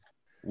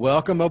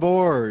Welcome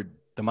aboard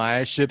the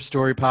My Ship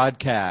Story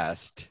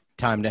podcast.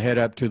 Time to head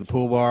up to the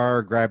pool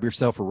bar, grab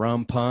yourself a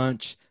rum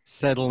punch,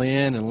 settle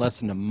in, and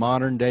listen to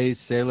modern day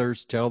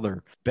sailors tell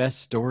their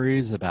best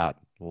stories about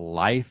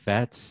life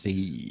at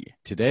sea.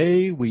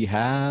 Today we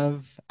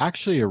have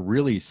actually a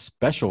really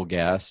special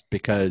guest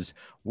because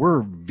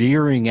we're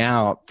veering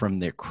out from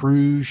the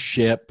cruise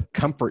ship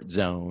comfort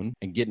zone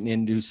and getting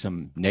into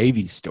some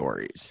Navy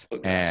stories.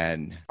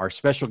 And our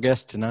special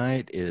guest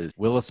tonight is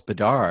Willis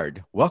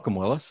Bedard. Welcome,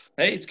 Willis.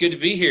 Hey, it's good to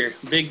be here.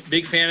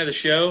 Big fan of the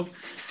show.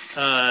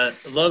 I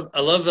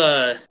love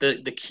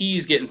the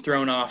keys getting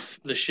thrown off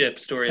the ship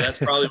story. That's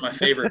probably my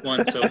favorite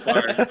one so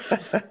far.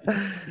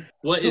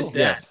 What is that,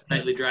 Yes.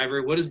 Nightly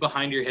Driver? What is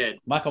behind your head?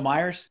 Michael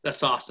Myers.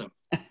 That's awesome.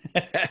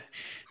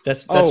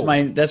 That's Oh.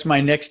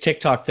 my next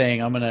TikTok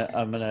thing. I'm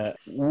gonna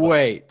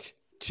Wait,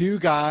 two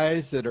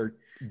guys that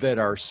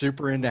are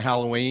super into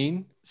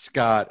Halloween,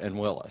 Scott and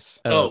Willis.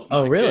 oh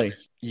my really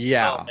goodness.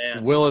 Yeah, Oh,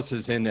 man. Willis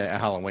is into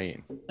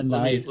Halloween.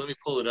 nice. Let me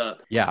pull it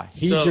up. Yeah,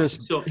 he So-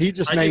 just so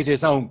I made just-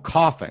 his own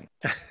coffin.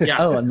 Yeah.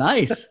 Oh,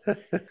 nice. Yeah,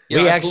 We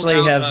I pulled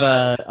actually out,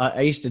 have.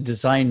 I used to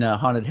design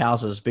haunted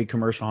houses, big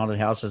commercial haunted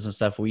houses and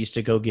stuff. We used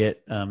to go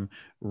get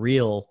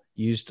real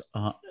used.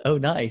 Oh,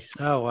 nice.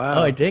 Oh wow!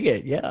 Oh, I dig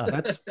it. Yeah.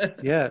 That's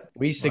yeah.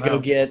 We used to Wow. go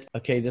get,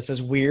 okay, this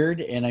is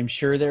weird, and I'm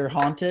sure they're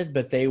haunted,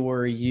 but they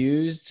were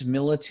used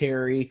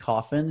military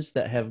coffins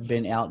that have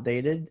been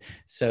outdated.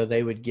 So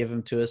they would give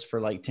them to us for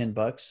like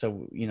 $10.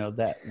 So,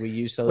 that we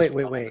use those. Wait, for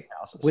wait, haunted wait.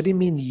 houses. What do you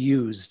mean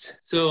used?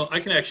 So I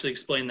can actually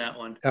explain that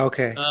one.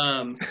 Okay.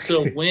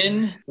 So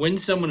when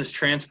someone is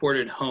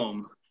transported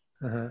home,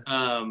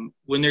 Uh-huh.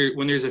 when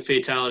there's a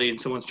fatality and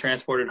someone's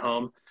transported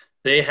home,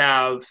 they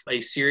have a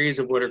series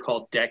of what are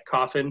called deck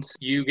coffins.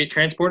 You get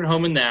transported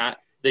home in that.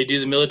 They do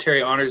the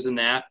military honors in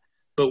that.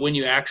 But when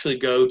you actually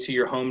go to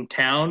your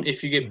hometown,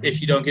 if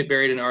you don't get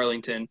buried in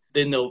Arlington,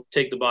 then they'll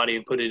take the body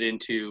and put it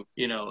into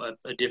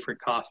a different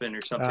coffin or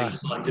something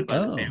selected by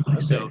the family. okay.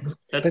 So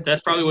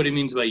that's probably what he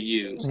means by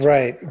used.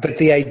 Right, but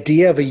the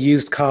idea of a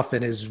used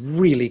coffin is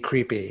really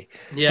creepy.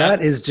 Yeah,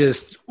 That is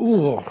just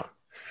ooh.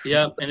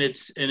 yeah, and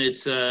it's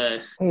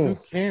Who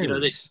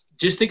cares?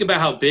 just think about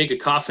how big a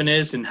coffin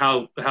is and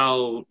how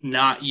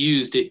not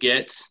used it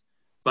gets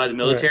by the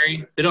military.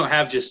 Right. They don't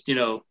have just,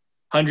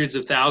 hundreds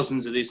of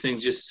thousands of these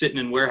things just sitting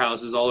in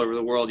warehouses all over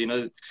the world.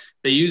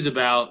 They use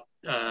about,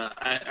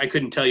 I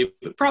couldn't tell you,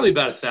 but probably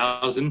about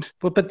 1,000.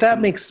 But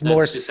that makes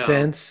more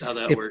sense. How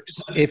that works.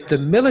 If the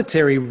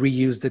military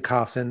reused the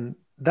coffin,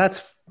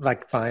 that's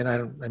like fine.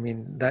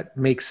 That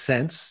makes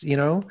sense,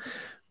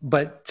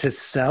 But to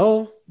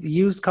sell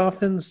used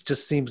coffins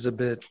just seems a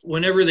bit.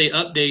 Whenever they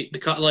update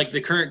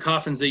the current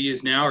coffins they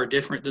use now are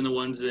different than the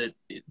ones that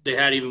they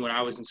had even when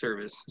I was in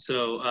service.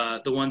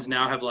 So the ones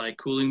now have like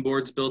cooling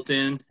boards built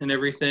in and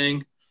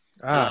everything.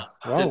 Wow!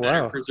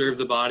 Better preserve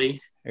the body.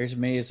 There's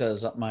me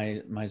as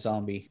my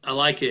zombie. I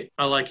like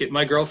it.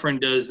 My girlfriend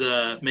does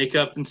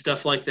makeup and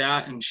stuff like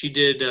that, and she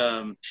did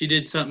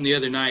something the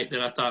other night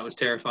that I thought was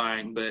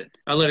terrifying, but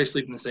I let her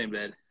sleep in the same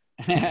bed.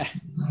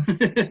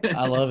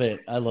 I love it.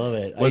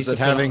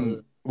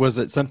 Was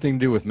it something to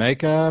do with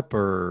makeup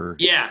or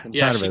some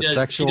kind of a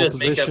sexual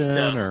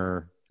position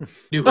or?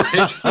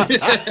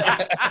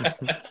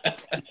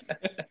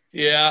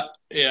 Yeah.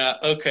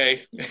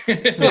 Okay.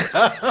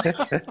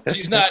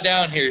 She's not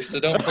down here, so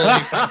don't pull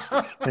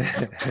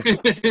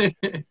any.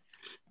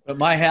 But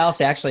my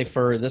house, actually,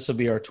 this will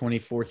be our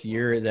 24th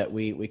year that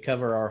we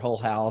cover our whole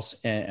house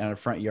and our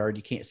front yard.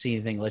 You can't see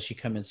anything unless you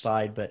come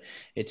inside, but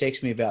it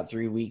takes me about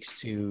 3 weeks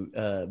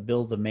to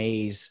build the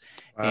maze.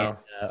 Wow.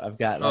 And I've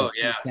got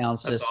sound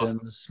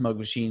systems, smoke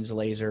machines,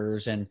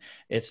 lasers, and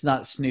it's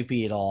not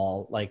Snoopy at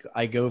all. Like,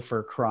 I go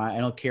for crying. I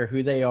don't care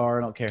who they are.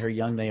 I don't care how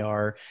young they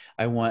are.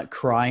 I want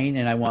crying,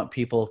 and I want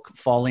people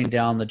falling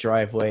down the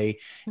driveway.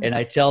 And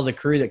I tell the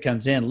crew that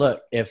comes in,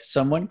 look, if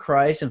someone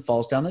cries and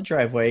falls down the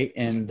driveway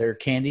and their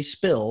candy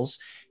spills,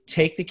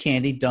 take the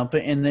candy, dump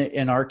it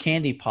in our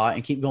candy pot,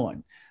 and keep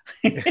going.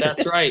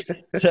 That's right.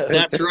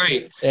 That's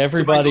right.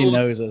 Everybody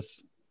knows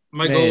us.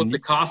 My goal with the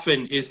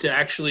coffin is to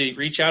actually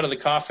reach out of the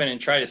coffin and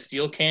try to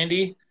steal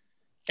candy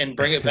and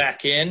bring it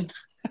back in.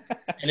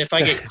 And if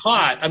I get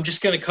caught, I'm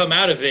just going to come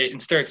out of it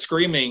and start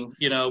screaming,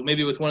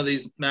 maybe with one of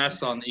these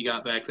masks on that you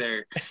got back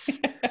there.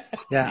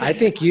 Yeah, I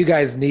think you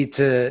guys need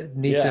to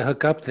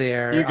hook up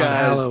there on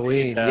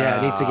Halloween. Need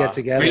to get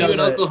together. Are you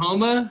in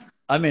Oklahoma?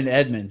 I'm in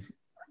Edmond.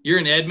 You're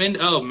in Edmond?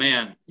 Oh,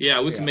 man.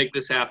 Yeah, we can make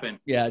this happen.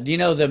 Yeah. Do you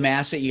know the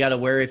mask that you got to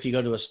wear if you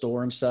go to a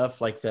store and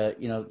stuff? Like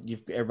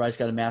everybody's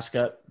got a mask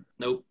up?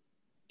 Nope.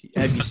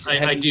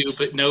 I do,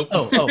 but nope.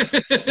 Oh.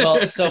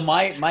 Well, so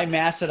my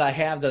mask that I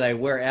have that I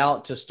wear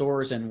out to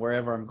stores and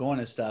wherever I'm going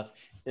and stuff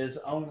is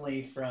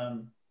only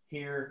from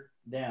here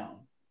down.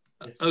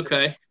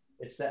 Okay.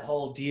 It's that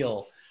whole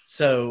deal.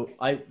 So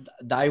I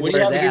what do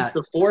you have against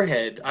the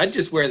forehead? I'd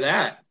just wear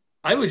that.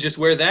 I would just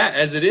wear that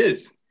as it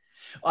is.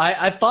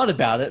 I've thought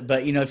about it,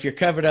 but if you're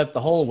covered up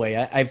the whole way,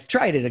 I've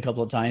tried it a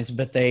couple of times,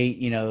 but they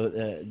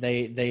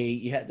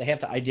they have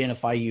to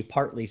identify you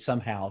partly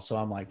somehow. So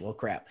I'm like, well,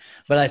 crap.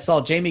 But I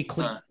saw Jamie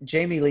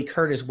Lee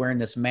Curtis wearing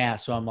this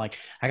mask, so I'm like,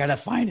 I gotta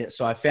find it.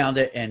 So I found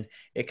it, and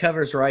it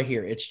covers right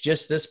here. It's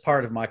just this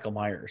part of Michael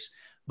Myers,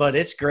 but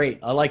it's great.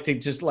 I like to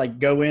just like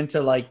go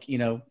into like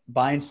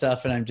buying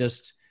stuff, and I'm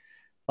just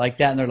like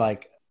that, and they're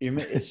like,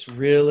 it's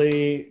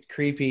really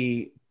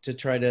creepy to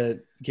try to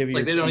give you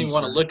like they don't even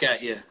want to look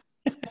at you.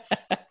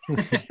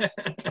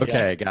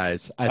 Okay,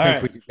 guys. I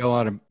think we could go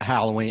on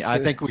Halloween. I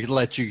think we could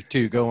let you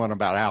two go on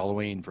about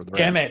Halloween for the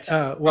rest.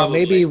 Damn it. Well,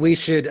 maybe we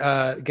should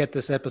get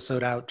this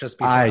episode out just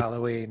before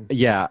Halloween.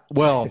 Yeah.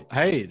 Well,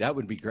 hey, that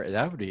would be great.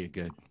 That would be a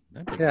good.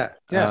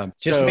 Yeah.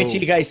 Just make sure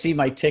you guys see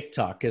my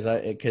TikTok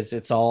because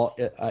it's all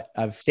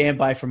I stand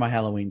by for my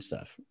Halloween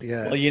stuff.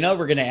 Yeah. Well,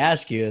 we're going to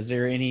ask you: is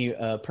there any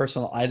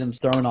personal items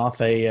thrown off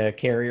a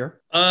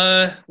carrier?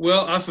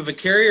 Well, off of a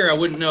carrier, I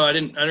wouldn't know. I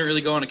didn't really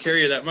go on a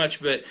carrier that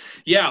much, but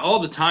yeah, all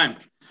the time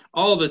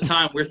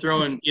we're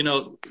throwing.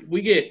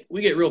 We get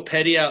real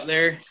petty out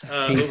there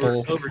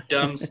over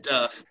dumb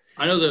stuff.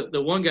 I know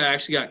the one guy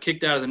actually got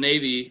kicked out of the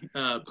Navy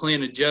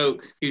playing a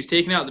joke. He was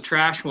taking out the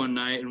trash one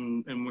night,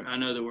 and I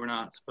know that we're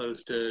not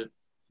supposed to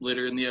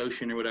litter in the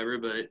ocean or whatever,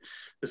 but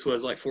this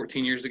was like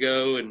 14 years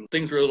ago, and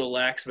things were a little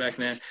lax back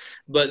then.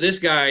 But this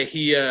guy,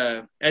 he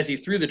as he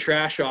threw the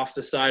trash off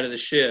the side of the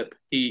ship,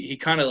 he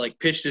kind of like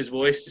pitched his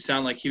voice to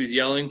sound like he was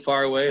yelling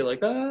far away, like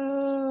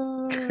ah.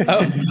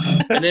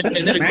 And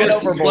then of course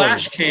the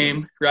splash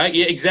came, right?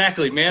 Yeah,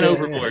 exactly. Man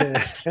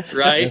overboard,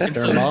 right? And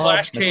so the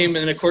splash came,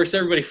 and of course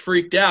everybody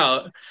freaked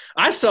out.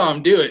 I saw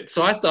him do it,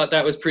 so I thought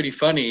that was pretty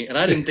funny, and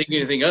I didn't think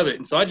anything of it,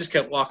 and so I just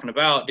kept walking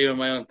about doing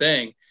my own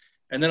thing.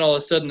 And then all of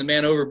a sudden the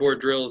man overboard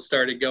drills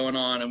started going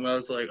on, and I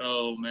was like,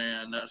 oh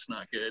man, that's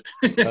not good.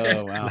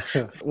 Oh, wow.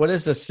 What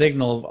is the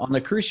signal? On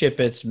the cruise ship,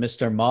 it's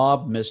Mr.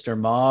 Mob,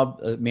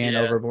 man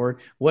overboard.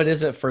 What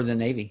is it for the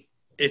Navy?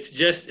 It's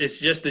just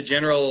the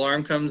general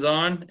alarm comes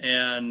on,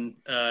 and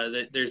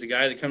there's a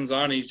guy that comes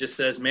on, and he just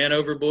says man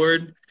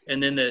overboard,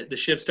 and then the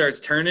ship starts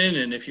turning,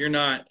 and if you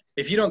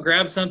don't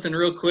grab something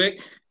real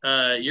quick,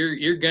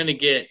 you're gonna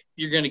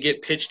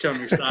get pitched on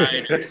your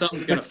side, or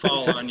something's gonna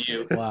fall on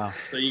you. Wow.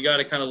 So you got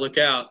to kind of look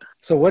out.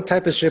 So what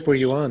type of ship were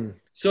you on?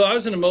 So I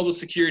was in a mobile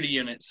security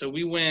unit. So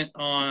we went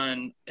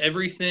on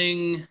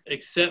everything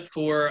except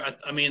for,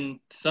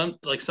 some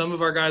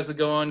of our guys would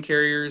go on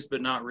carriers,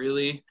 but not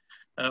really.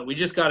 We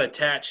just got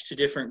attached to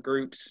different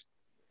groups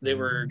that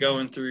were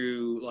going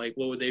through like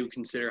what they would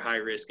consider high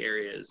risk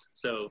areas.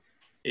 So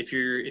if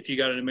you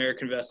got an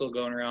American vessel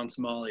going around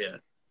Somalia,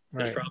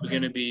 there's probably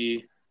going to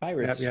be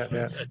pirates.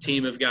 A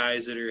team of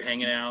guys that are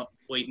hanging out,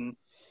 waiting.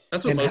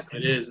 That's what most of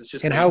it is. It's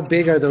just. And how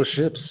big are those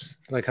ships?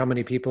 Like how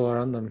many people are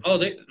on them? Oh,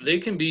 they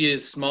can be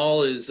as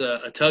small as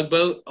a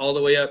tugboat all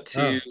the way up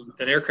to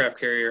an aircraft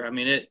carrier. I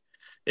mean,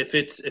 if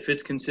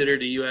it's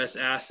considered a U.S.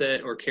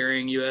 asset or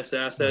carrying U.S.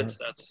 assets,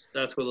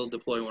 that's where they'll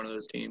deploy one of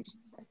those teams.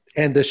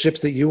 And the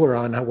ships that you were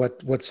on,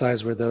 what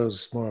size were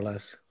those, more or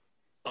less?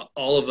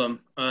 All of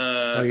them.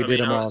 You did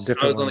them all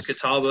different. I was on the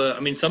Catawba. I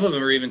mean, some of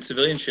them are even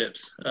civilian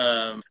ships.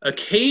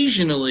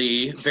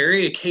 Occasionally,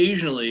 very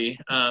occasionally,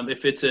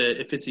 if it's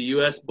a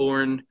U.S.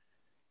 born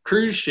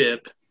cruise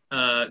ship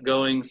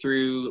going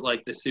through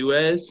like the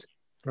Suez,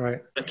 right?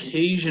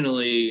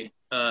 Occasionally,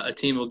 a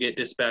team will get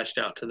dispatched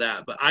out to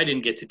that, but I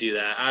didn't get to do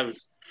that. I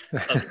was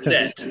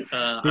upset.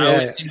 I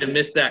always seem to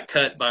miss that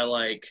cut by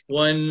like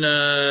one.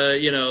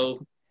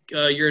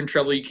 You're in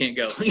trouble, you can't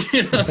go.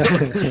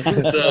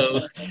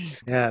 So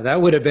yeah,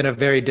 that would have been a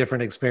very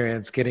different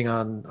experience getting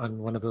on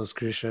one of those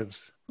cruise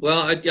ships.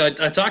 Well,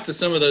 I talked to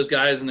some of those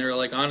guys, and they were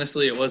like,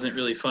 honestly, it wasn't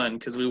really fun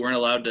because we weren't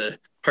allowed to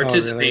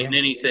participate in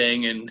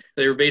anything, and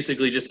they were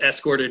basically just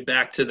escorted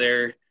back to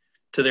their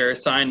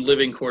assigned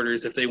living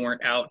quarters if they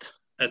weren't out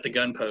at the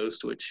gun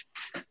post, which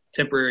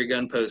temporary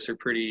gun posts are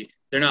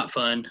they're not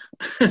fun.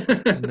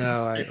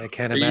 No, I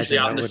can't imagine. Usually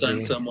out in the sun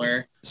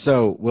somewhere.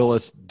 So,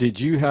 Willis, did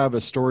you have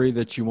a story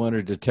that you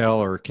wanted to tell,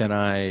 or can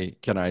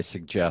I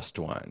suggest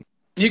one?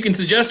 You can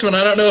suggest one.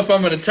 I don't know if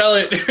I'm going to tell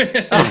it.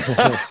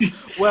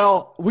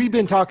 Well, we've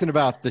been talking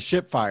about the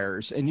ship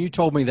fires, and you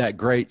told me that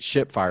great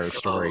ship fire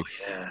story.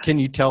 Oh, yeah. Can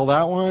you tell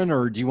that one,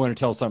 or do you want to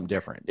tell something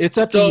different? It's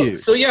up to you.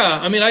 So yeah,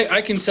 I mean,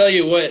 I can tell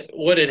you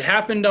what had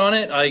happened on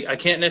it. I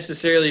can't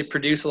necessarily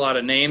produce a lot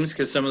of names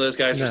because some of those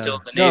guys are still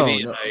in the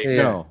Navy.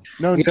 No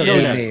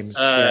names.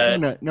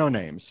 No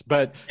names.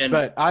 But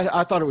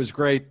I thought it was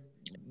great.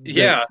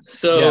 Yeah.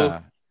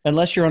 So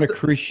unless you're on a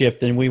cruise ship,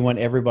 then we want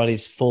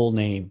everybody's full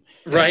name.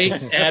 Right,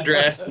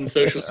 address and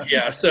social.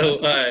 Yeah. So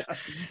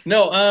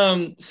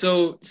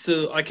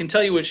so I can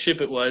tell you which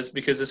ship it was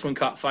because this one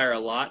caught fire a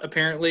lot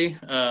apparently.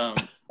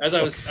 As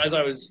I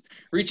was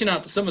reaching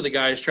out to some of the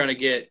guys trying to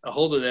get a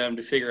hold of them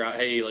to figure out,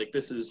 hey, like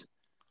this is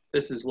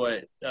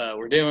what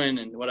we're doing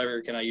and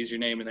whatever. Can I use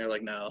your name? And they're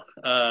like, no.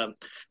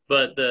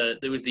 But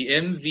there was the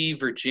MV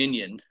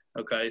Virginian.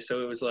 Okay,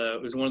 so it was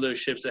one of those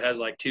ships that has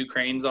like two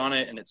cranes on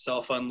it and it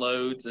self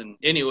unloads. And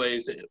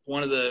anyways,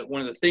 one of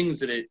the things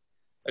that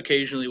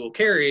occasionally will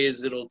carry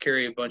is it'll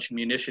carry a bunch of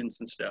munitions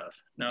and stuff.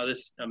 Now it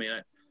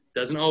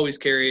doesn't always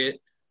carry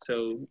it.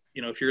 So,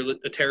 if you're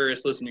a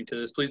terrorist listening to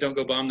this, please don't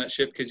go bomb that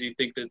ship because you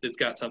think that it's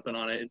got something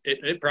on it.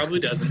 It probably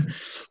doesn't.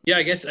 Yeah,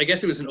 I guess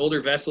it was an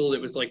older vessel that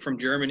was like from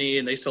Germany,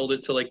 and they sold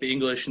it to like the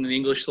English, and the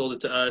English sold it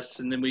to us,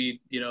 and then we,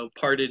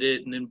 parted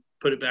it and then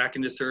put it back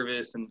into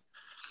service. And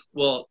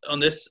well, on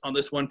this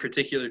one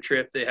particular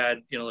trip, they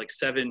had, like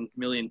 7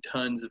 million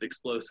tons of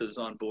explosives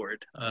on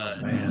board.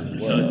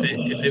 So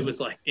if it was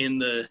like in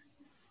the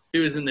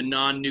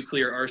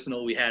non-nuclear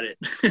arsenal, we had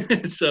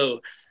it. So.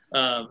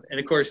 And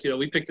of course,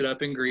 we picked it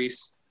up in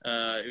Greece.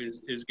 It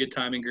was a good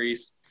time in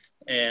Greece,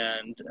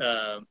 and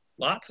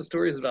lots of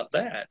stories about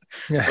that.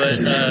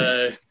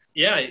 But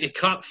it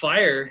caught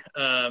fire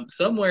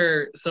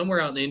somewhere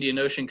out in the Indian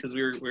Ocean because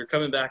we were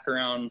coming back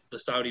around the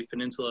Saudi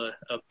Peninsula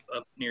up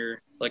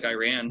near like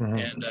Iran,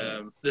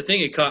 and the thing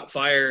had caught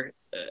fire.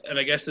 And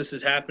I guess this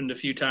has happened a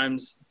few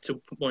times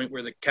to the point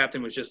where the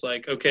captain was just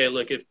like, "Okay,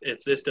 look,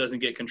 if this doesn't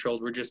get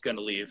controlled, we're just going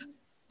to leave."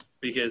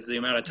 Because the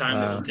amount of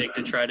time it will take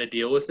to try to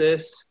deal with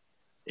this,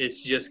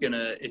 it's just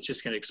gonna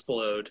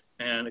explode.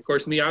 And of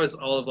course, I was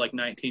all of like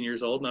 19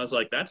 years old, and I was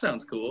like, that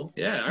sounds cool.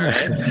 Yeah, all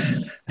right.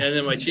 And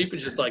then my chief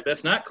was just like,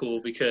 that's not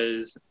cool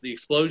because the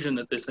explosion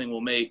that this thing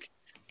will make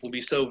will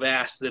be so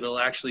vast that it'll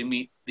actually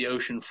meet the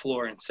ocean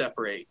floor and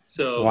separate.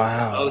 So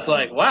I was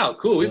like, wow,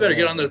 cool. We better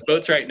get on those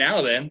boats right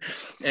now then.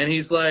 And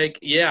he's like,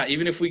 yeah,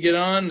 even if we get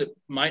on, it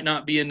might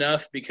not be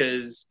enough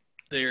because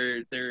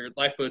their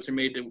lifeboats are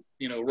made to,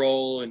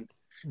 roll and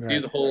do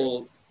the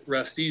whole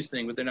rough seas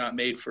thing, but they're not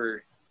made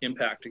for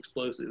impact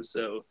explosives.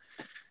 So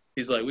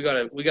he's like, we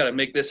gotta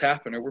make this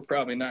happen or we're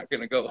probably not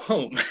gonna go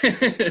home.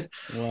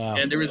 Wow.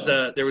 And there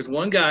was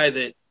one guy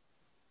that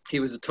he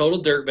was a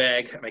total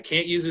dirtbag, and I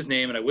can't use his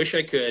name and I wish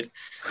I could.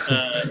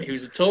 He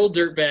was a total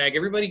dirtbag.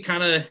 Everybody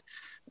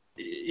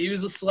he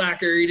was a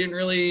slacker. He didn't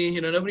really,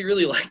 nobody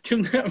really liked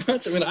him that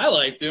much. I mean, I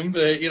liked him,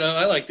 but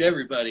I liked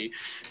everybody.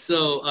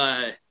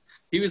 So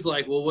he was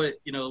like, well, what,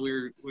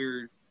 we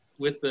were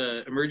with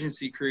the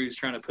emergency crews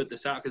trying to put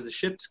this out because the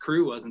ship's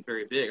crew wasn't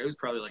very big. It was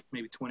probably like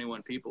maybe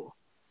 21 people.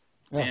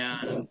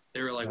 And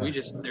they were like,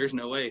 there's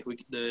no way.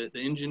 The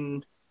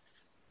engine,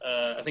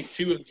 I think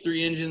 2 of the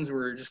 3 engines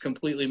were just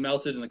completely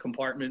melted and the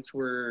compartments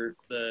were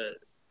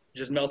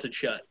just melted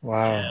shut.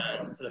 Wow.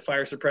 And the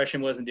fire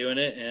suppression wasn't doing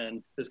it.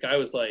 And this guy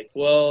was like,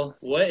 well,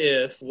 what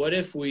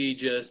if we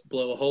just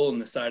blow a hole in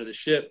the side of the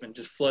ship and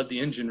just flood the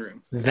engine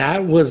room?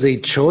 That was a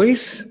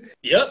choice?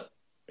 Yep.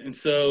 And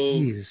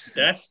so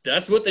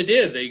that's what they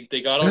did.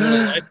 They got on the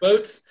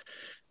lifeboats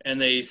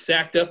and they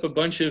sacked up a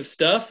bunch of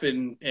stuff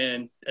and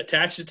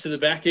attached it to the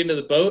back end of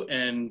the boat.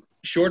 And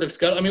short of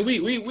scuttle, I mean,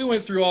 we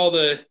went through all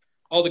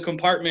the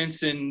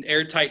compartments and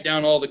airtight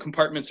down all the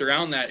compartments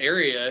around that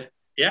area.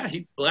 Yeah,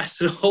 he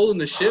blasted a hole in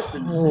the ship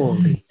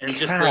and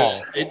just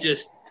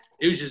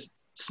it was just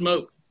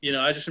smoke.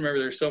 I just remember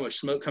there was so much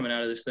smoke coming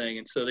out of this thing,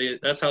 and so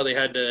that's how they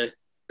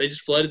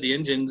just flooded the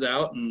engines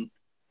out. And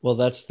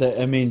well,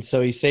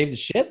 so he saved the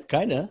ship,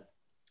 kind of.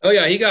 Oh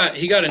yeah, he got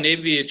a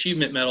Navy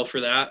Achievement Medal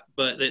for that,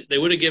 but they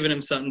would have given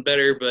him something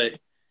better, but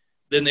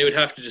then they would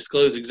have to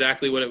disclose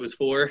exactly what it was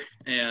for,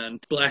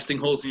 and blasting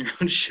holes in your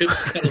own ship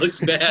kind of looks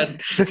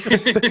bad.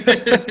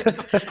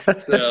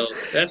 So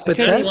that's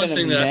one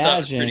thing that I thought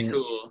was pretty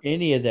cool.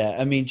 Any of that.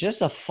 I mean,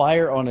 just a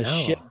fire on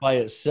a ship by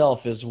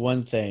itself is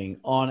one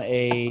thing. On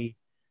a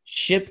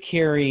ship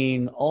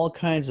carrying all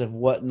kinds of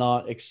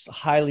whatnot,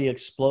 highly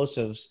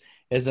explosives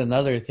is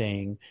another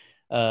thing.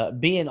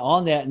 Being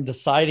on that and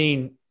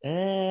deciding,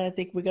 I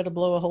think we got to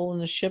blow a hole in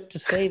the ship to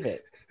save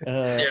it.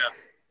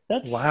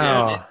 That's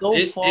wow.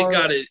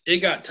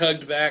 It got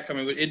tugged back. I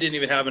mean, it didn't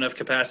even have enough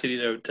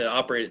capacity to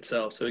operate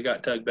itself, so it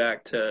got tugged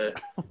back to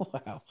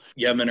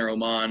Yemen or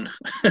Oman.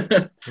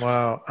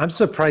 Wow, I'm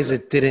surprised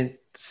it didn't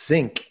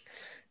sink.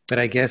 But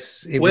I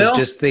guess it was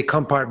just they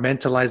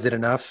compartmentalized it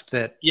enough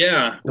that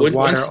the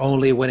water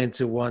only went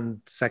into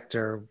one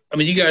sector. I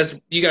mean, you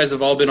guys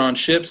have all been on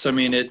ships. I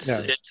mean, it's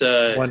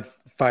one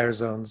fire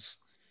zones.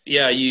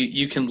 Yeah,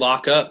 you can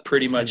lock up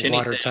pretty much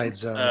anything. Watertight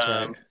zones,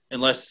 right?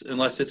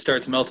 Unless it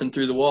starts melting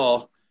through the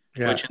wall,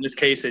 which in this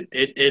case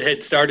it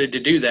had started to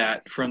do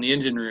that from the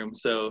engine room.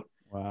 So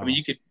I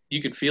mean,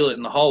 you could feel it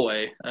in the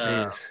hallway.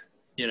 It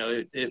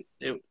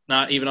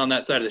not even on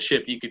that side of the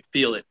ship, you could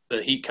feel it,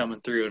 the heat coming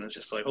through, and it's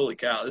just like, holy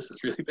cow, this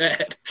is really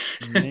bad.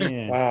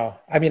 Wow.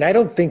 I mean, I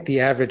don't think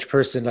the average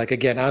person, like,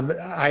 again,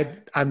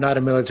 I'm not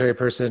a military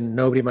person.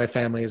 Nobody in my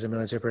family is a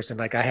military person.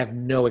 Like, I have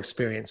no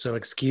experience. So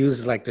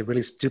excuse like the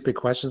really stupid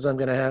questions I'm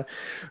going to have,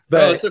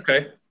 but it's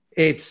okay.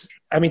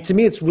 To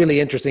me, it's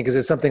really interesting because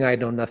it's something I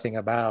know nothing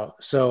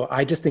about. So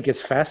I just think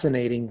it's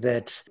fascinating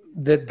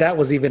that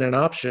was even an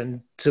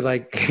option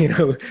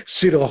to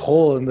shoot a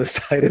hole in the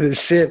side of the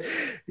ship,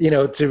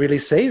 to really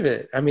save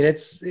it. I mean,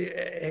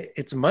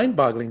 it's mind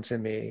boggling to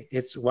me.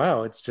 It's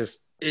wow. It's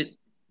just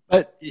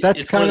But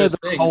that's kind of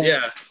the whole.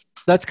 Yeah.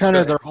 That's kind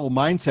of their whole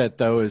mindset,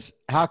 though, is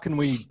how can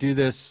we do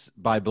this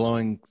by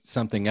blowing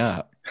something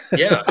up?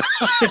 Yeah.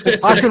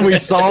 How can we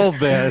solve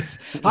this?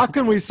 How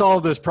can we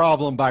solve this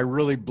problem by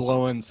really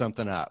blowing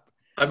something up?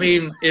 I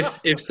mean,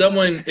 if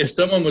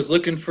someone was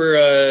looking for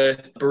a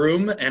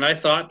broom and I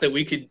thought that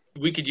we could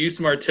use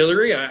some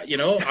artillery,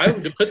 I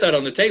would put that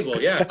on the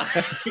table. Yeah.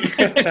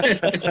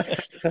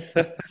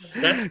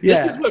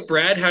 This is what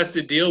Brad has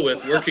to deal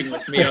with working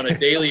with me on a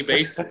daily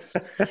basis.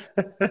 When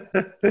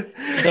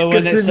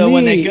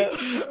they go,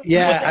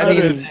 yeah, I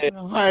mean, it's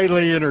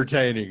highly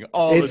entertaining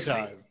all the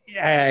time.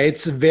 Yeah,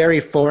 it's very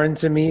foreign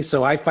to me,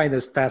 so I find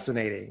this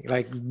fascinating,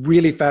 like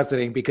really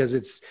fascinating,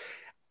 because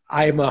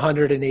I'm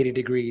 180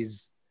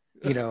 degrees.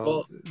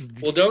 Well,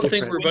 don't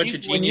think we're a bunch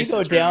of geniuses. When you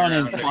go down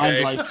and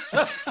find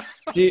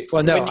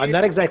well, no, I'm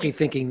not exactly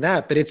thinking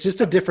that, but it's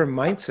just a different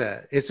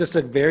mindset. It's just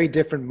a very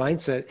different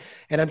mindset.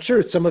 And I'm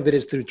sure some of it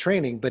is through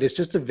training, but it's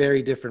just a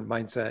very different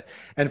mindset.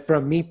 And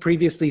from me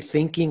previously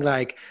thinking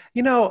like,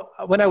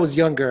 when I was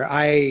younger,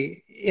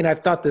 I've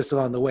thought this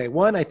along the way.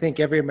 One, I think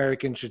every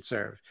American should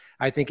serve.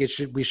 I think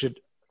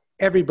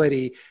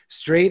everybody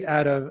straight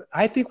out of,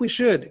 I think we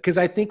should, because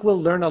I think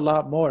we'll learn a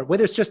lot more,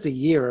 whether it's just a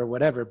year or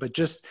whatever, but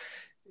just,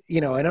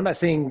 and I'm not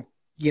saying,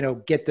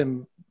 get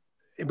them,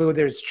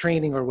 whether it's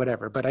training or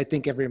whatever, but I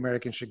think every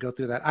American should go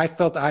through that. I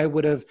felt I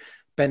would have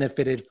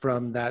benefited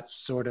from that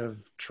sort of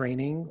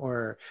training,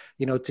 or,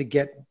 to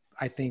get,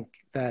 I think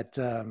that,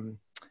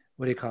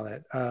 what do you call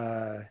it?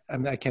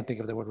 I can't think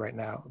of the word right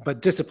now,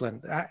 but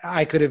discipline.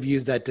 I could have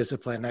used that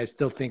discipline. I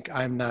still think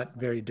I'm not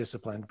very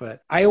disciplined,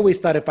 but I always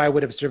thought if I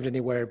would have served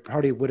anywhere, it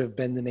probably would have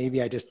been the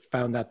Navy. I just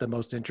found that the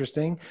most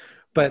interesting.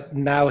 But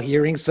now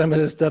hearing some of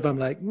this stuff, I'm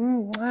like,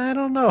 I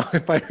don't know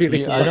if I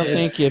really. I don't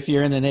think if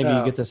you're in the Navy,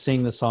 you get to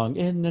sing the song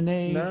 "In the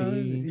Navy." No,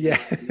 yeah.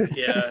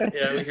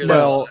 We hear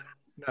well,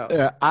 that.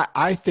 No.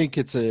 I think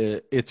it's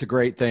a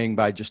great thing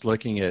by just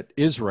looking at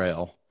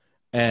Israel,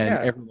 and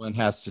everyone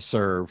has to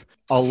serve.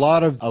 A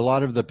lot of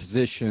the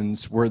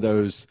positions were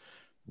those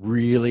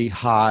really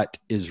hot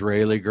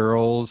Israeli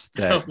girls.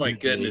 That oh my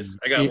goodness,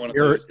 I got one of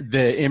those.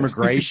 The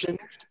immigration.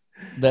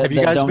 Have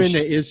you guys been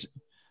to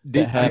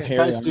Did you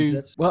guys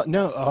do? Well,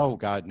 no. Oh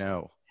God,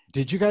 no.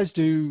 Did you guys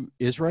do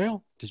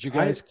Israel? Did you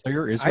guys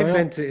clear Israel? I've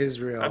been to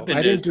Israel.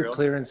 I didn't do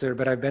clearance there,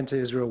 but I've been to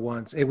Israel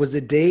once. It was the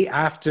day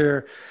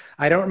after.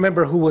 I don't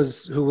remember who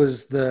was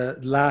the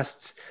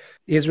last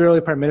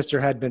Israeli prime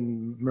minister had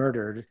been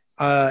murdered,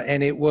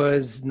 and it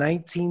was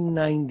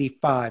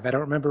 1995. I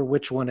don't remember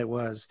which one it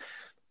was,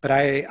 but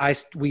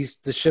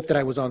the ship that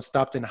I was on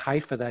stopped in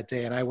Haifa that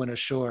day, and I went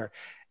ashore.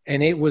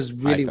 And it was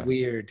really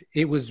weird.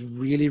 It was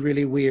really,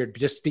 really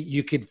weird.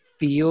 You could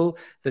feel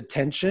the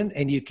tension,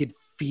 and you could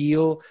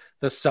feel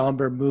the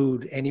somber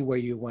mood anywhere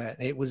you went.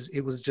 It was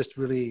just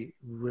really,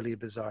 really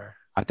bizarre.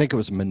 I think it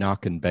was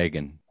Menachem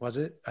Begin. Was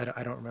it? I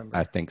don't remember.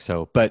 I think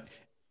so. But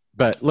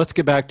let's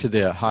get back to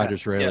the hot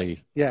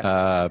Israeli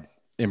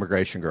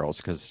immigration girls,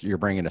 because you're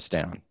bringing us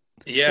down.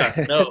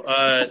 Yeah, no,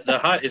 the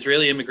hot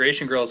Israeli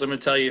immigration girls, I'm going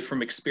to tell you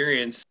from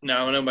experience.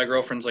 Now, I know my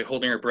girlfriend's like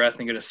holding her breath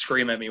and going to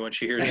scream at me when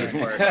she hears this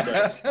part.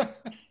 But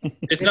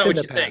it's not what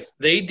you think.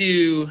 They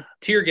do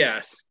tear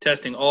gas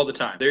testing all the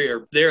time.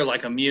 They're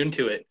like immune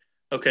to it.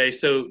 Okay,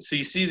 so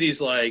you see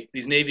these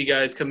Navy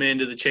guys come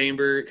into the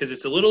chamber, because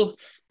it's a little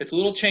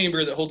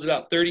chamber that holds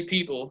about 30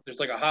 people.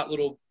 There's like a hot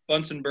little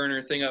Bunsen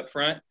burner thing up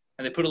front.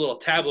 And they put a little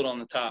tablet on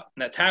the top.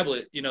 And that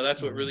tablet,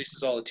 that's what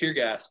releases all the tear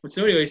gas.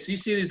 So anyways, you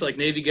see these like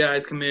Navy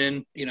guys come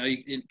in,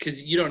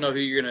 because you don't know who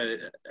you're going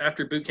to,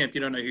 after boot camp,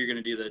 you don't know who you're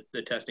going to do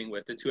the testing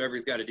with. It's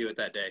whoever's got to do it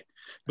that day.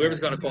 Whoever's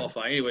going to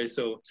qualify. Anyway,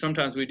 so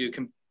sometimes we do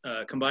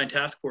combined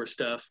task force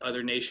stuff,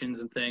 other nations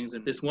and things.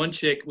 And this one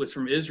chick was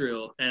from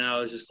Israel. And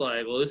I was just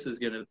like, well, this is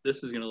going to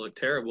look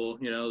terrible.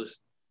 This,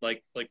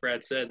 like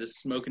Brad said, this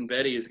smoking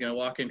Betty is going to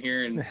walk in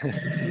here and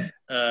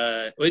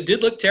it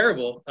did look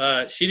terrible.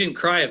 She didn't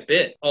cry a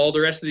bit. All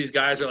the rest of these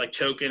guys are like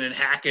choking and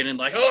hacking and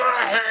like,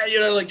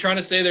 like trying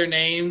to say their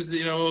names,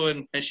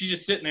 and she's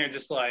just sitting there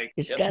just like,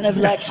 it's kind of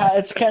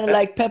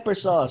like pepper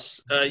sauce.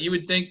 You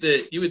would think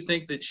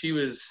that she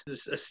was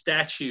a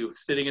statue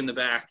sitting in the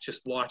back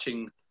just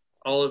watching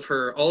all of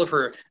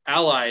her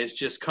allies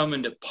just come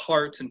into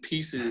parts and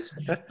pieces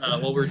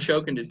while we're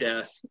choking to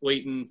death,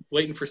 waiting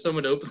for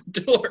someone to open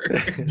the door.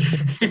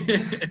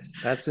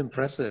 That's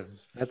impressive.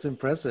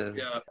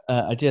 Yeah.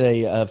 I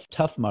did a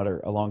Tough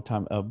Mudder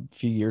a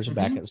few years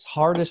back. It was the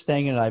hardest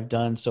thing that I've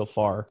done so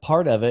far.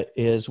 Part of it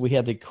is we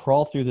had to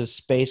crawl through this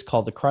space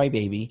called the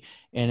Crybaby,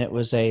 and it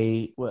was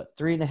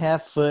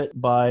 3.5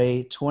 foot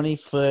by 20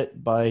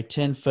 foot by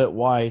 10 foot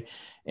wide.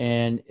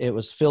 And it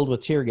was filled with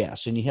tear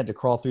gas, and you had to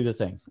crawl through the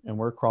thing. And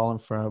we're crawling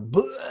from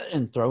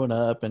and throwing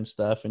up and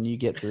stuff, and you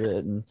get through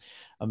it. And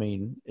I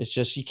mean, it's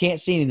just, you can't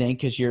see anything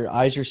because your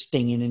eyes are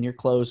stinging and you're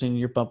closing and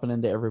you're bumping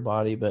into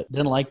everybody, but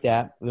didn't like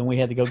that. Then we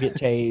had to go get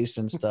tased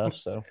and stuff.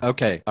 So,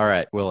 okay. All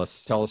right,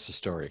 Willis, tell us a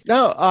story.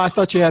 No, I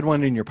thought you had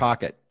one in your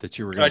pocket that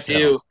you were going to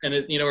tell. I do.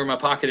 And where my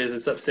pocket is,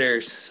 it's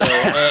upstairs. So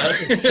that's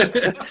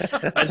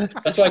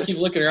why I keep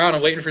looking around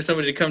and waiting for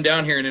somebody to come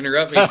down here and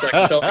interrupt me so I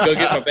can tell them to go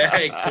get my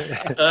bag.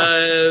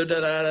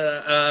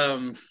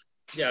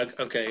 Yeah.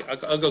 Okay.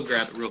 I'll go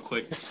grab it real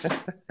quick.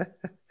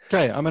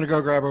 Okay. I'm going to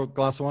go grab a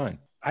glass of wine.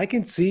 I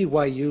can see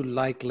why you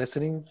like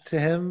listening to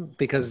him,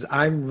 because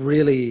I'm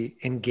really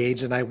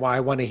engaged and I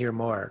want to hear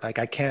more. Like,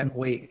 I can't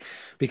wait,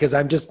 because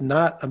I'm just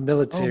not a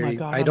military.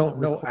 God, I don't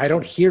know. I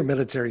don't hear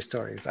military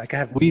stories. Like, I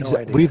have no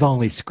idea. We've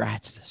only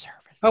scratched the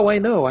surface. Oh, I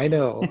know.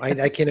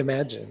 I can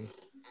imagine.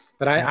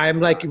 But I'm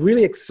like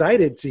really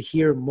excited to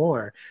hear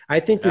more. I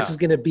think this is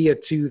going to be a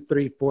 2,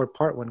 3, 4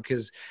 part one,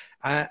 because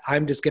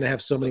I'm just going to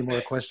have so many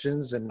more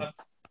questions. And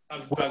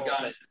I've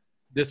got it.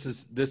 This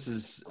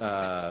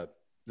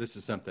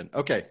is something.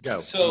 Okay,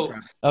 go. So,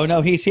 oh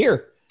no, he's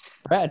here,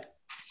 Brad.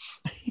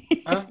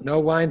 No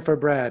wine for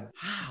Brad.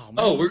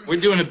 Oh, we're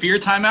doing a beer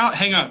timeout.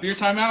 Hang on, beer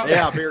timeout.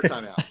 Yeah, beer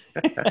timeout.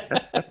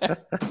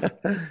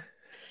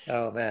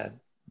 Oh man,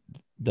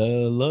 the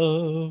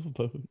love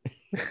boat.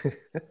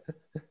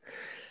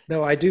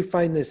 No, I do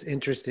find this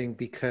interesting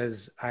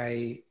because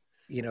I'm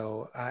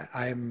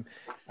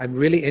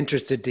really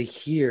interested to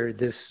hear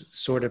this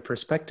sort of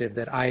perspective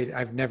that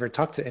I've never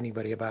talked to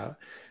anybody about.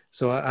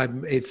 So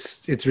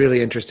it's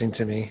really interesting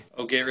to me.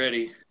 Oh, get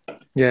ready.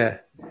 Yeah.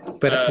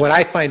 But what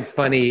I find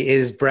funny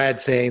is Brad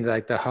saying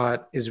like the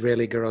hot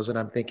Israeli girls, and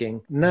I'm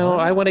thinking, no,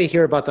 I want to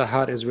hear about the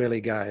hot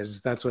Israeli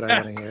guys. That's what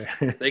I want to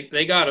hear.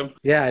 They got them.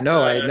 Yeah, I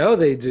know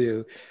they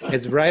do.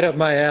 It's right up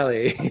my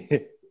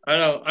alley. I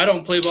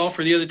don't play ball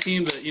for the other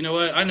team, but you know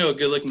what? I know a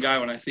good-looking guy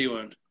when I see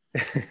one.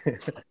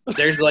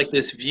 There's like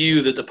this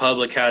view that the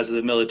public has of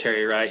the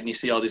military, right? And you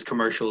see all these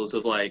commercials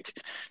of like,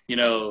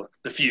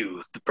 the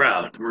few, the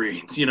proud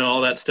Marines,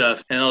 all that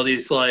stuff, and all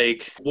these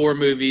like war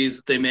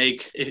movies they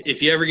make.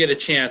 If you ever get a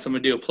chance, I'm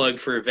gonna do a plug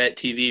for Vet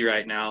TV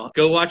right now.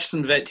 Go watch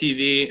some Vet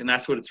TV, and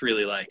that's what it's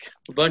really like.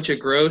 A bunch of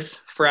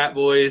gross frat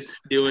boys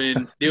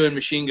doing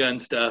machine gun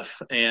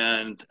stuff,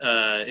 and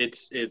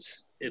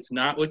it's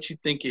not what you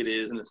think it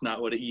is, and it's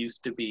not what it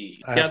used to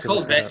be. Yeah, it's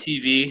called Vet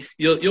TV.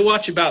 You'll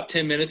watch about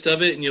 10 minutes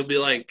of it, and you'll be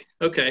like,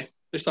 okay,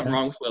 there's something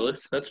wrong with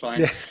Willis. That's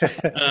fine.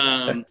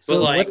 So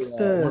but like,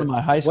 one of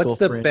my high school what's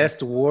the friends.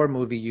 best war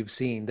movie you've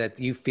seen that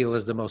you feel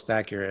is the most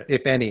accurate,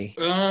 if any?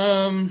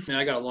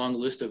 I got a long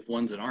list of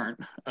ones that aren't.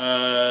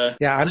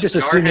 Yeah, I'm just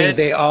assuming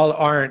they all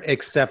aren't,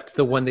 except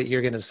the one that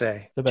you're gonna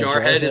say.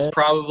 Jarhead is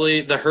probably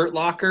The Hurt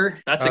Locker.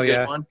 That's a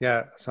good one.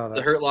 Yeah, I saw that.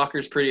 The Hurt Locker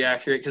is pretty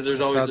accurate because there's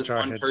always this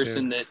one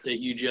person that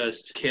you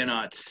just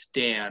cannot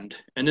stand,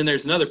 and then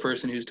there's another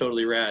person who's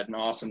totally rad and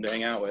awesome to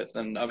hang out with.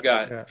 And I've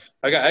got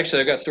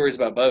stories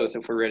about both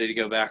if we're ready to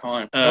go back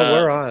on.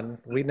 We're on.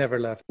 We never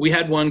left. We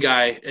had one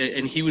guy,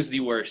 and he was the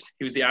worst.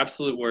 He was the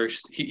absolute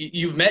worst.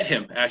 You've met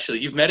him, actually.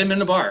 You've met him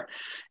in a bar.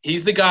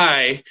 He's the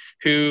guy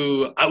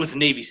who, I was a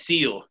Navy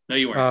SEAL. No,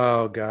 you weren't.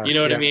 Oh, gosh. You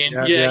know what I mean?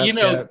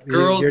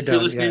 Girls, if you're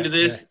listening to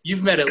this,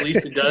 you've met at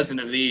least a dozen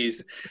of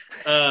these.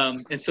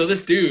 And so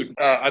this dude,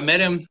 I met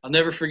him. I'll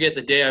never forget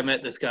the day I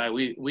met this guy.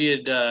 We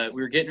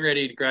were getting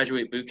ready to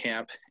graduate boot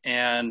camp,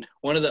 and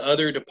one of the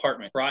other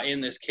department brought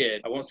in this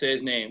kid. I won't say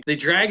his name. They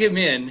drag him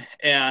in,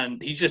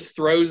 and he just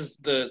throws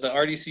the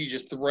RDC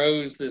just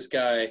throws this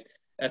guy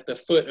at the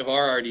foot of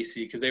our RDC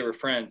because they were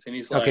friends. And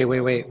he's like, okay,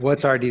 wait.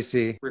 What's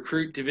RDC?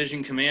 Recruit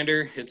Division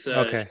Commander. It's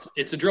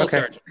a drill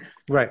sergeant.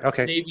 Right.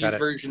 Okay. Navy's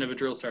version of a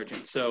drill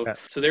sergeant. So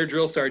their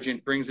drill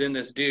sergeant brings in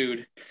this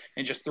dude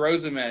and just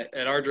throws him at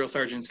our drill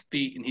sergeant's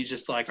feet. And he's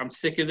just like, I'm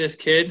sick of this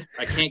kid.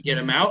 I can't get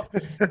him out,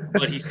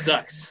 but he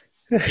sucks.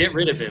 Get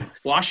rid of him.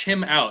 Wash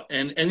him out.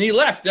 And he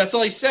left. That's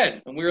all he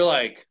said. And we were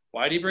like,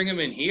 why do you bring him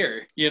in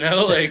here?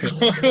 Like,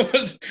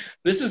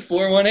 this is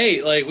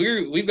 418. Like,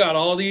 we've got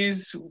all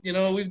these,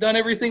 we've done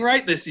everything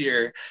right this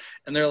year.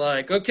 And they're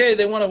like, okay,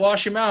 they want to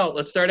wash him out.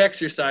 Let's start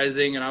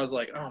exercising. And I was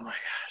like, oh my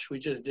gosh, we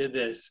just did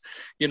this.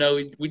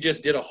 We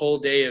just did a whole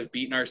day of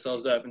beating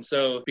ourselves up. And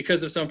so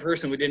because of some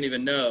person we didn't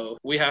even know,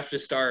 we have to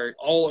start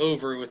all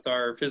over with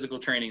our physical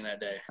training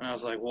that day. And I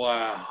was like,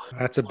 wow.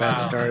 That's a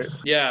bad start.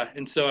 Yeah.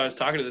 And so I was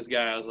talking to this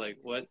guy. I was like,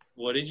 what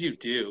did you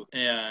do?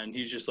 And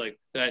he's just like,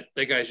 that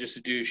guy's just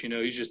a douche,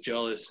 he's just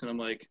jealous. And I'm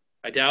like,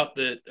 I doubt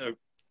that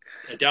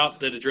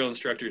a drill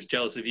instructor is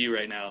jealous of you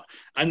right now.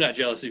 I'm not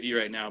jealous of you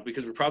right now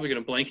because we're probably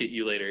going to blanket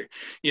you later,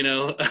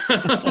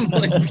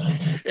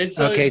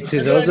 Okay,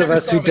 to those of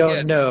us who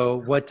don't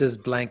know, what does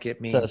blanket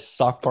mean? It's a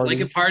sock party.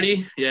 Blanket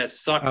party? Yeah, it's a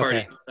sock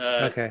party.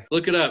 Okay.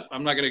 Look it up.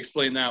 I'm not going to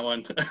explain that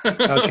one.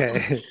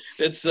 Okay.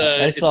 It's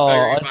very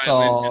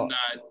violent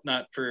and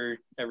not for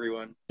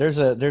everyone. There's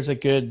a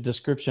good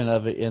description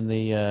of it in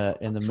the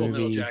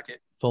movie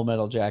Full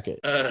Metal Jacket.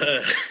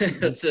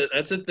 That's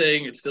a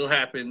thing. It still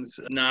happens.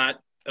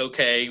 Not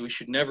okay. We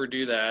should never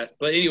do that.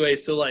 But anyway,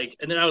 so and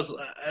then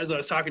as I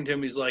was talking to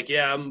him, he's like,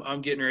 yeah,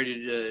 I'm getting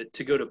ready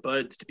to go to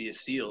Buds to be a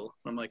SEAL.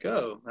 I'm like,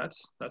 oh,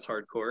 that's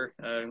hardcore.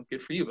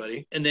 Good for you,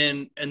 buddy. And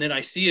then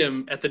I see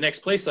him at the next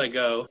place I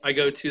go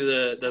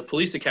to the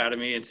police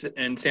academy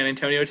in San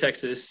Antonio,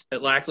 Texas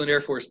at Lackland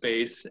Air Force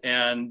Base.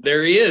 And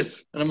there he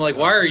is. And I'm like,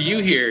 why are you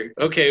here?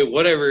 Okay,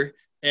 whatever.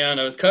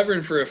 And I was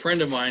covering for a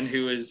friend of mine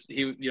who was,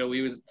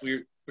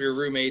 we were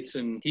roommates,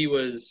 and he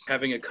was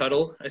having a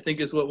cuddle, I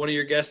think is what one of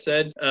your guests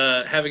said.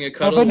 Having a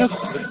cuddle.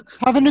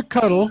 Having a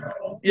cuddle.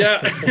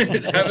 Yeah,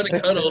 having a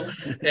cuddle.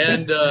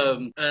 And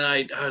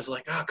I was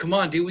like, oh, come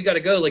on, dude, we got to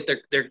go. Like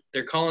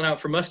they're calling out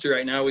for muster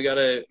right now. We got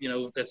to,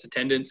 that's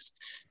attendance.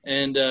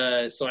 And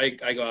so I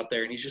go out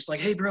there and he's just like,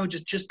 hey, bro,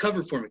 just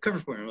cover for me.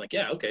 I'm like,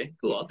 yeah, okay,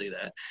 cool, I'll do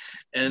that.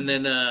 And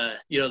then,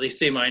 they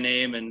say my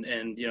name and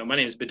my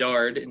name is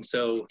Bedard. And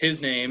so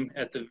his name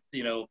at the,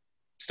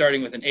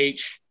 starting with an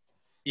H,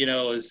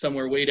 is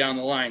somewhere way down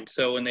the line.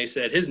 So when they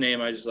said his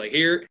name, I was just like,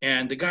 here.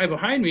 And the guy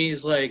behind me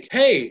is like,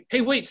 hey,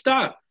 wait,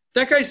 stop.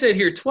 That guy said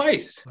here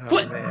twice. Oh,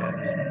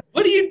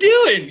 what are you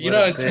doing?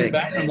 I turned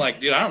back and I'm like,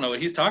 dude, I don't know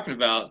what he's talking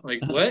about. Like,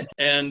 what?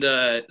 And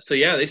so,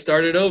 yeah, they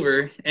started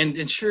over.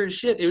 And sure as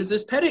shit, it was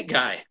this Pettit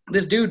guy.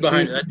 This dude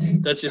behind me.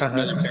 That's just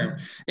another term.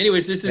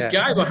 Anyways, this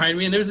guy behind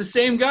me. And there was the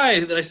same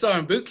guy that I saw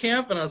in boot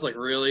camp. And I was like,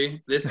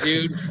 really? This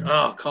dude?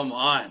 Oh, come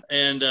on.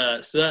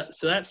 And so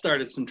that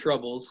started some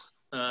troubles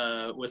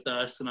with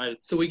us. And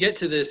so we get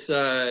to this,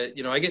 I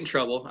get in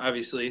trouble.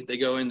 Obviously they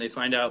go in, they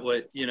find out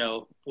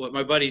what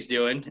my buddy's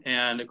doing.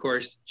 And of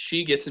course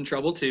she gets in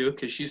trouble too,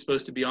 cause she's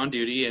supposed to be on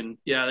duty, and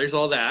yeah, there's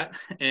all that.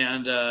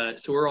 And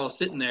so we're all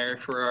sitting there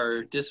for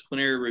our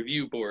disciplinary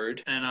review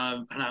board, and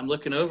I'm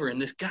looking over and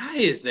this guy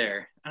is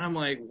there. And I'm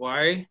like,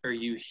 why are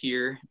you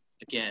here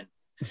again?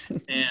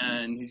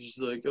 And he's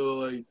just like,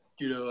 oh,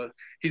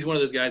 he's one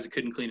of those guys that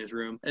couldn't clean his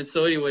room. And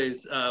so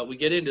anyways, we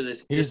get into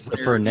this. He's the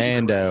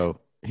Fernando.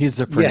 He's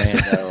the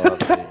Fernando.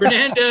 Yes.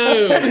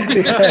 Fernando.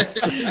 Yes.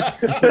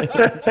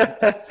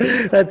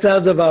 That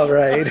sounds about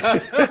right.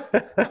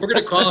 We're going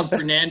to call him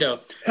Fernando.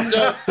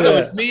 So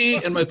it's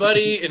me and my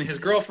buddy and his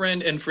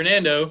girlfriend and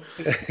Fernando.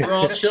 We're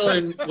all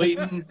chilling,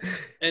 waiting.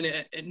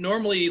 And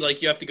normally,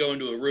 like, you have to go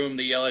into a room.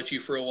 They yell at you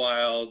for a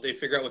while. They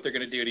figure out what they're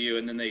going to do to you,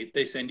 and then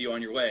they send you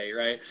on your way,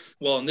 right?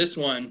 Well, in this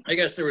one, I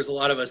guess there was a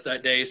lot of us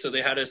that day, so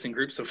they had us in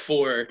groups of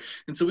 4.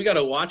 And so we got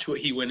to watch what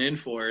he went in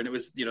for. And it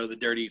was, the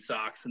dirty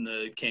socks and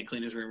the can't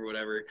clean his room or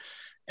whatever.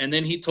 And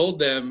then he told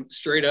them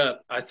straight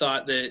up, I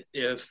thought that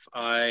if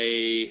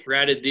I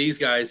ratted these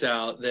guys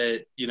out,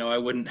 that, I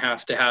wouldn't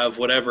have to have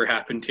whatever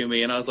happened to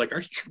me. And I was like,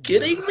 are you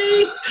kidding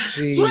me?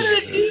 Jesus. What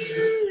a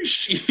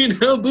douche,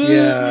 boo.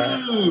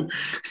 Yeah.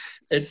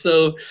 And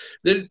so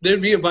there'd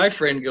be my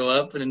friend go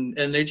up and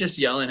they're just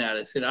yelling at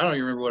us. And I don't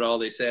even remember what all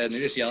they said. And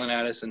they're just yelling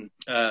at us. And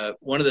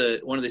one of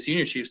the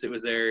senior chiefs that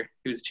was there,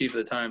 he was the chief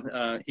at the time,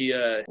 he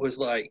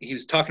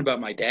was talking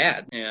about my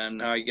dad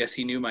and I guess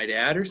he knew my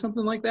dad or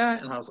something like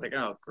that. And I was like,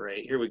 oh,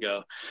 great, here we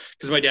go.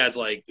 Because my dad's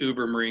like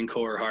uber Marine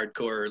Corps,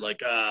 hardcore, like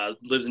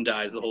lives and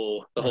dies the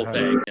whole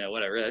thing. Yeah,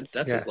 whatever.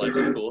 That's his life.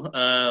 That's cool.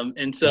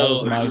 And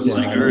so I was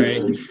like, all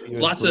right,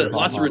 lots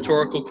of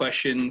rhetorical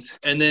questions.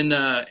 And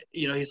then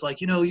he's like,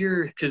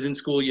 because in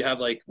school you have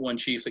like one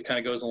chief that kind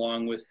of goes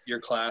along with your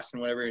class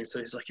and whatever. And so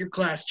he's like, your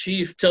class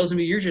chief tells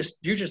me you're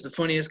just the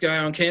funniest guy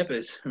on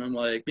campus. And I'm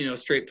like,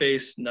 straight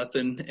face,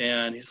 nothing.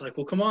 And he's like,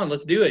 well, come on,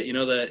 let's do it.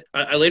 That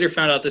I later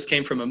found out this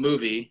came from a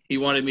movie. He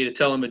wanted me to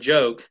tell him a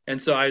joke.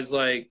 And so I was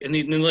like, and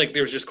then like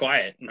there was just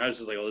quiet. And I was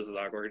just like, well, this is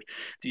awkward.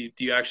 Do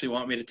you actually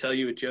want me to tell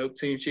you a joke,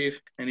 senior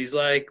chief? And he's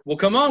like, well,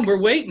 come on, we're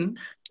waiting.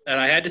 And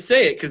I had to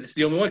say it because it's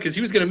the only one, because he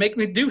was going to make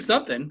me do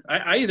something.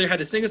 I either had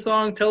to sing a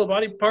song, tell a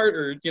body part,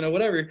 or,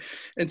 whatever.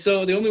 And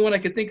so the only one I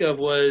could think of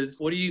was,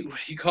 what do you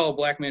call a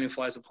black man who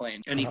flies a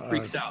plane? And he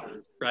freaks out,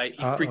 right?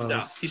 He freaks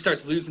out. He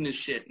starts losing his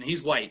shit, and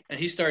he's white. And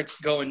he starts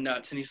going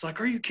nuts. And he's like,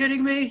 are you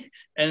kidding me?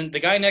 And the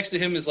guy next to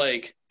him is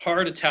like,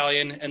 hard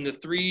Italian, and the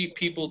 3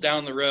 people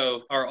down the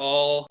row are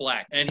all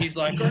black. And he's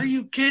like, are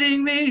you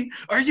kidding me?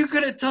 Are you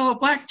going to tell a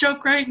black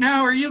joke right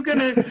now? Are you going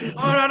to,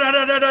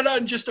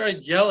 and just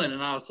started yelling.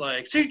 And I was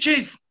like, see,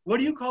 chief, what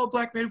do you call a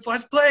black man who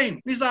flies a plane?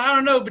 And he's like, I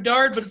don't know,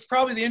 Bedard, but it's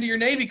probably the end of your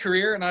Navy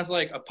career. And I was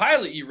like, a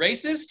pilot, you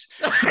racist?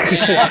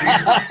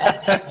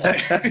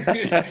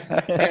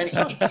 And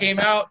he came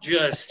out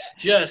just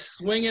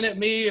swinging at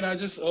me, and I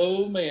just,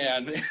 oh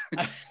man.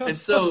 And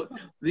so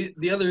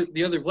the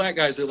other black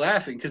guys are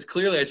laughing because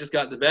clearly I just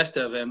got the best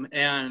of him.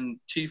 And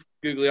Chief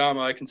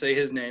Guglielmo, I can say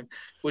his name,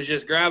 was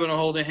just grabbing a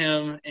hold of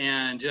him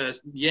and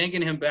just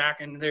yanking him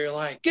back, and they're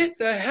like, get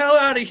the hell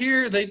out of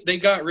here. They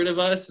got rid of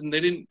us, and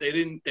they didn't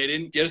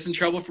get us in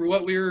trouble for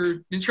what we were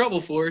in trouble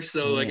for.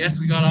 So I guess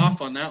we got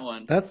off on that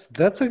one. That's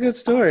a good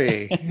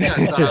story. Yeah,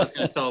 I thought I was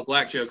going to tell a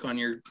black joke on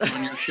your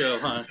show,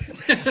 huh?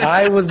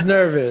 I was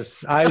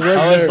nervous. I was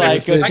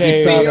nervous. Like,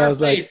 okay, I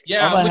was like,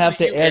 yeah, I'm going to have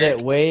to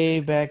edit way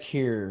back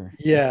here.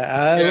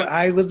 Yeah,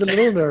 I was a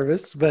little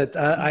nervous, but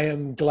I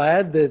am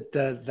glad that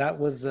that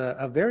was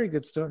a very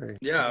good story.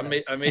 Yeah,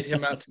 I made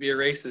him out to be a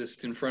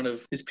racist in front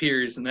of his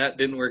peers, and that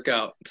didn't work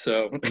out.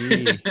 So,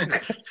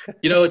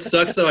 it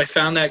sucks though. I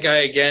found that guy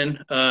again.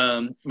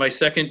 My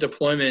second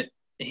deployment,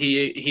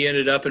 he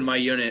ended up in my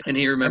unit, and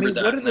he remembered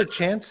that. What are the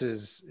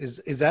chances?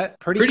 Is that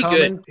pretty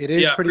common? Good? It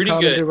is pretty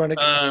common good. To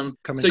run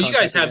so you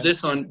guys have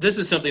this on. This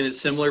is something that's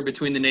similar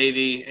between the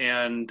Navy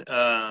and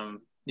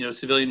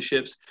civilian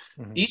ships.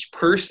 Mm-hmm. Each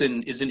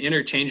person is an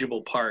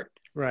interchangeable part.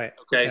 Right.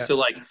 Okay. Yeah. So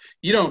like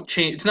you don't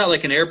change. It's not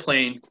like an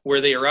airplane where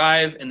they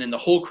arrive and then the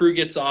whole crew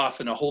gets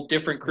off and a whole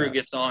different crew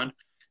gets on.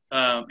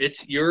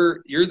 It's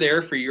you're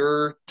there for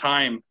your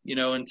time,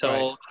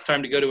 until it's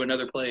time to go to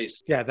another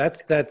place. Yeah,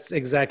 that's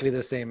exactly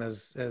the same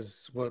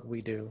as what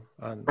we do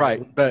on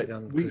but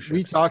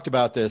we talked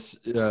about this.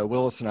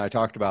 Willis and I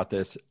talked about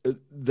this.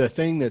 The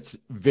thing that's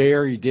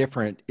very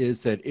different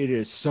is that it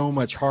is so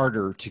much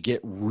harder to get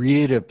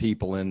rid of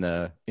people in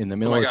the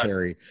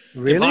military.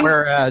 Really?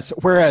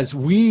 Whereas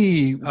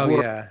we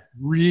work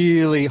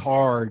really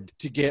hard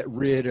to get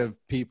rid of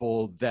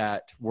people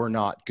that were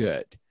not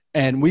good.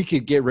 And we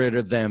could get rid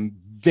of them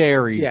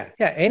very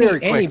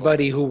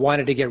anybody who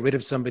wanted to get rid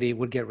of somebody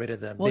would get rid of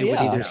them. They would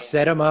either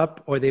set them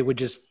up or they would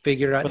just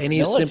figure out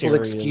any simple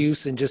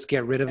excuse and just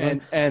get rid of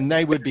them. And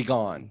they would be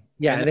gone.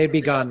 Yeah, and they'd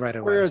be gone right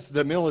away. Whereas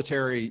the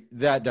military,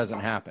 that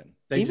doesn't happen.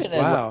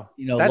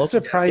 That's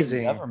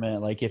surprising.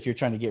 Government, like if you're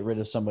trying to get rid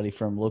of somebody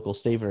from local,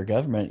 state, or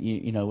government,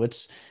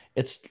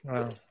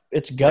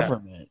 it's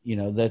government, you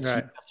have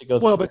to go.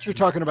 Well, but you're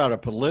talking about a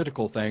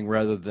political thing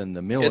rather than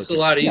the military. It's a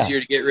lot easier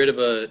to get rid of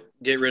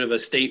a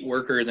state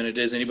worker than it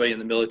is anybody in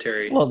the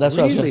military. Well, that's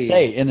what I was going to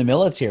say. In the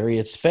military,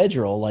 it's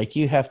federal. Like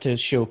you have to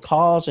show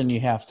cause, and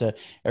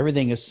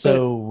everything is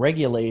so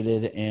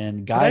regulated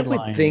and guidelines.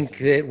 I would think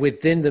that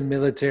within the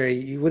military,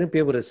 you wouldn't be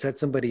able to set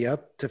somebody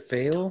up to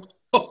fail.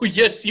 Oh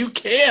yes, you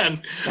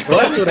can. Well,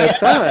 that's what I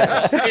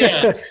thought.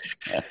 Yeah.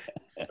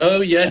 Oh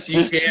yes,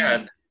 you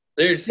can.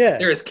 There's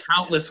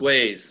countless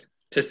ways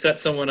to set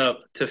someone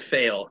up to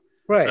fail.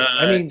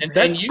 Right.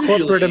 That's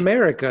corporate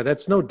America.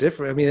 That's no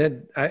different.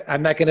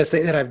 I'm not going to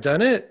say that I've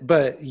done it,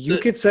 but you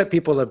could set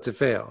people up to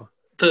fail.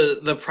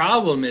 The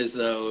problem is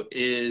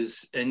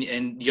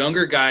and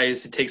younger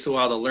guys, it takes a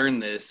while to learn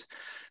this.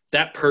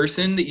 That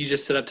person that you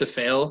just set up to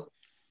fail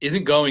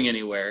isn't going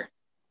anywhere.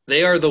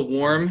 They are the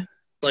warm,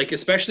 like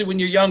especially when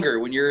you're younger,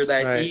 when you're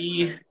that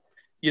when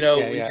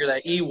you're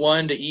that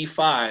E1 to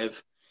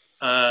E5.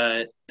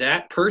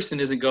 That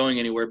person isn't going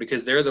anywhere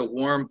because they're the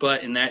warm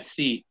butt in that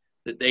seat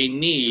that they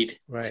need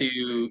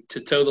to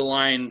toe the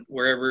line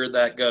wherever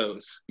that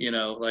goes.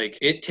 Like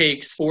it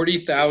takes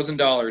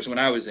 $40,000 when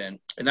I was in,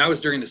 and that was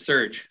during the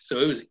surge. So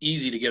it was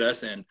easy to get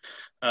us in.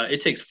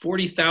 It takes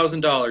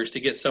 $40,000 to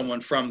get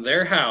someone from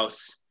their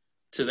house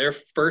to their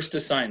first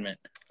assignment.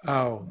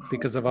 Oh,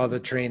 because of all the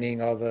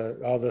training, all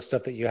the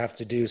stuff that you have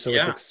to do. So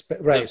it's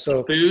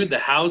the food, the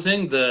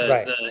housing,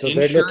 the so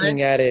insurance. They're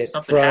looking at it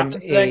from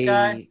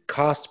a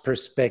cost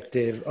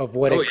perspective of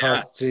what it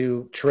costs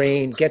to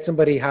train, get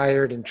somebody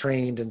hired and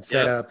trained and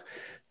set up.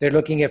 They're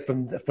looking at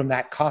from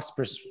that cost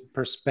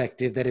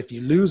perspective that if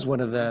you lose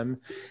one of them,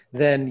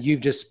 then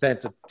you've just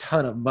spent a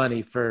ton of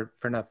money for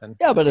nothing.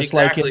 Yeah, but it's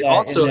like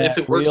also if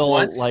it works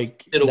once,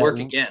 it'll work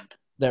again.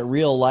 That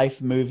real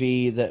life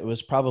movie that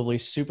was probably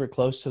super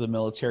close to the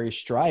military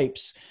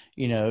stripes,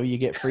 you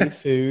get free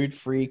food,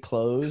 free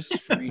clothes,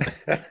 free.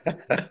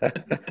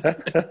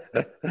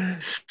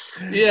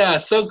 Yeah,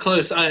 so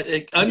close.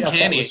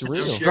 Uncanny.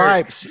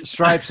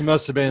 Stripes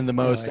must have been the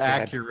most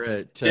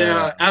accurate.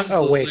 Absolutely.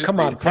 Oh wait, come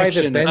on,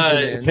 Private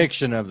Benjamin.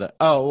 Depiction of the.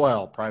 Oh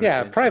well,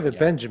 Private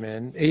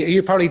Benjamin.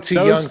 You're probably too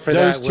young for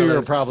that. Those two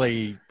are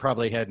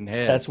probably head and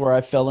head. That's where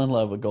I fell in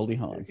love with Goldie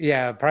Hawn.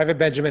 Yeah, Private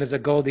Benjamin is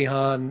a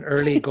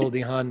early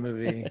Goldie Hawn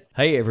movie.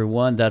 Hey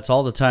everyone, that's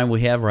all the time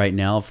we have right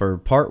now for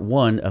part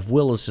 1 of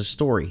Willis's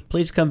story.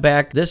 Please come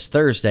back this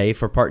Thursday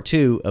for part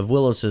 2 of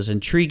Willis's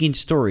intriguing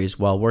stories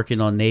while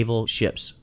working on naval ships.